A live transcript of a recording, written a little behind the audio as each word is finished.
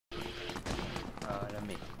follow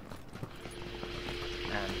me.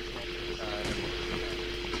 I'm snack, follow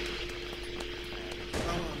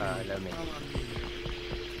me.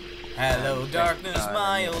 Hello, darkness,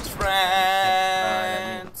 my old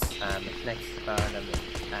friend. I'm a snack, follow me.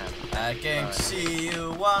 I came to see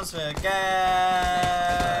you once again.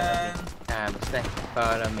 I'm a snack,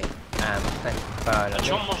 follow me. I'm a snack, follow me.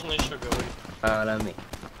 Чем можно еще говорить? Follow me.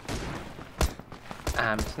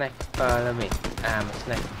 I'm a snack, follow me. I'm a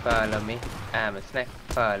snack, follow me. I'm a snack,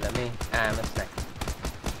 follow me. I'm a snack.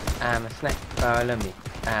 I'm a snack, follow me.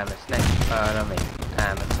 I'm a snack, follow me.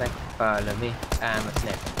 I'm a snack, follow me. I'm a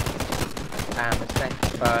snack. I'm a snack,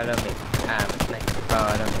 follow me. I'm a snack,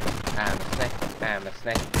 follow me. I'm a snack, I'm a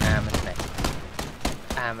snack, I'm a snack.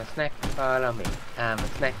 I'm a snack, follow me. I'm a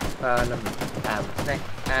snack, follow me. I'm a snack,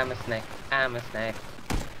 I'm a snack, I'm a snack.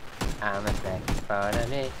 I'm a snack, follow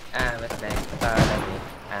me. I'm a snack, follow me.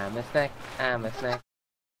 I'm a snack, I'm a snack.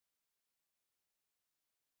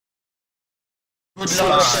 Good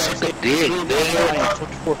luck.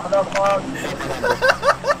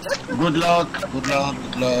 Good luck. Good luck.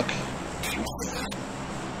 Good luck.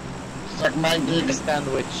 Suck my dick.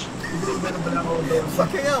 Sandwich.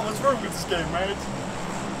 Fucking hell, what's wrong with this game, mate?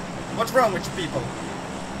 What's wrong with you people?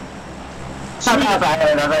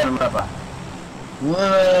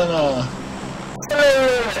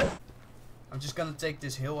 I'm just gonna take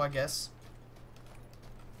this hill, I guess.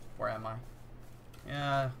 Where am I?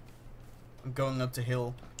 Yeah, I'm going up the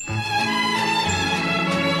hill.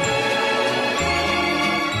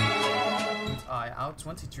 I out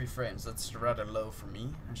 23 frames. That's rather low for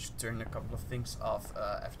me. I should turn a couple of things off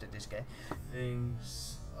after this game.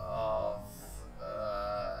 Things off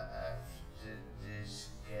after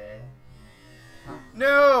this game.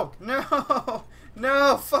 No! No!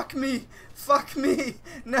 No! Fuck me! Fuck me!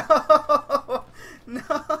 No! No!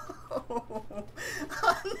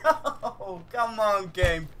 No! Come on,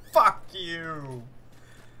 game! Fuck you!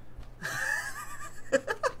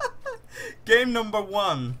 Game number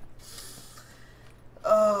 1.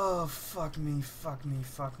 Oh, fuck me, fuck me,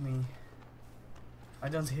 fuck me. I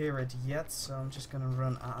don't hear it yet, so I'm just gonna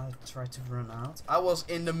run out. Try to run out. I was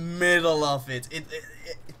in the middle of it. Pew!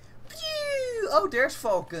 Oh, there's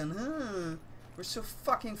Falcon. Huh. We're so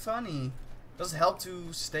fucking funny. Does it help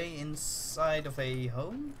to stay inside of a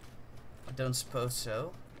home? I don't suppose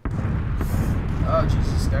so. Oh,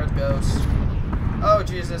 Jesus, there it goes. Oh,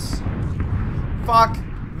 Jesus. Fuck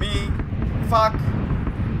me. Fuck.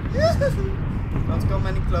 Don't come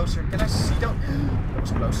any closer. Can I see? Don't. That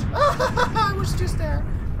was close. I was just there.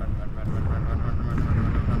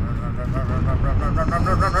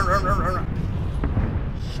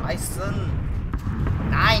 Scheiße.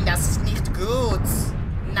 Nein, das ist nicht gut.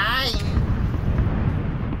 Nein.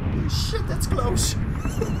 Shit, that's close. Fuck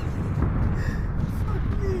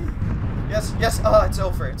me. Yes, yes. Oh, it's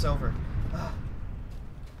over. It's over.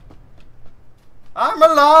 I'm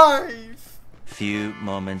alive. Few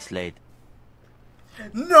moments later.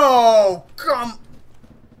 No! Come!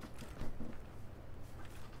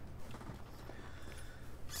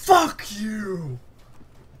 Fuck you!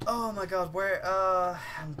 Oh my god, where,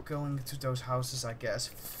 I'm going to those houses, I guess.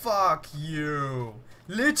 Fuck you!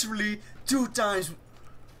 Literally 2 times.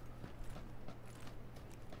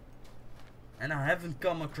 And I haven't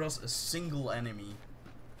come across a single enemy.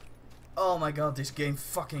 Oh my god, this game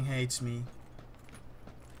fucking hates me.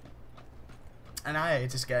 And I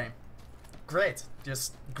hate this game. Great,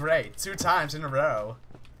 just great. 2 times in a row.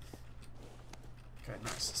 Okay,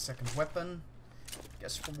 nice. Second weapon.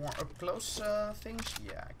 Guess for more up close things?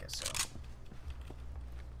 Yeah, I guess so.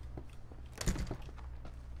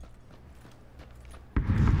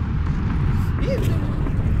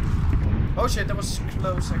 Oh shit, that was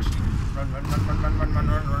close actually. Run, run, run, run, run, run, run,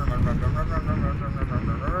 run, run, run, run, run, run, run, run, run, run,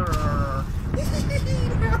 run, run. No,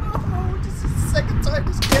 this is the second time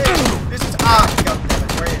this game. This is god damn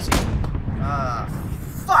it, where is he?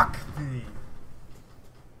 Fuck me.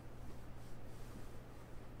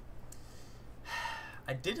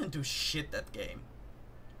 I didn't do shit that game.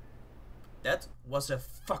 That was a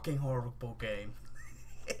fucking horrible game.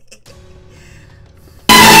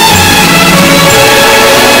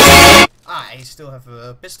 I still have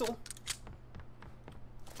a pistol.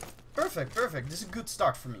 Perfect, perfect. This is a good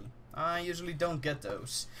start for me. I usually don't get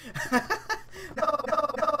those. No, no, no,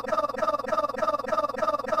 no, no, no, no, no,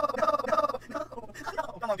 no, no, no, no, no,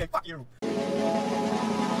 come on, game, fuck you.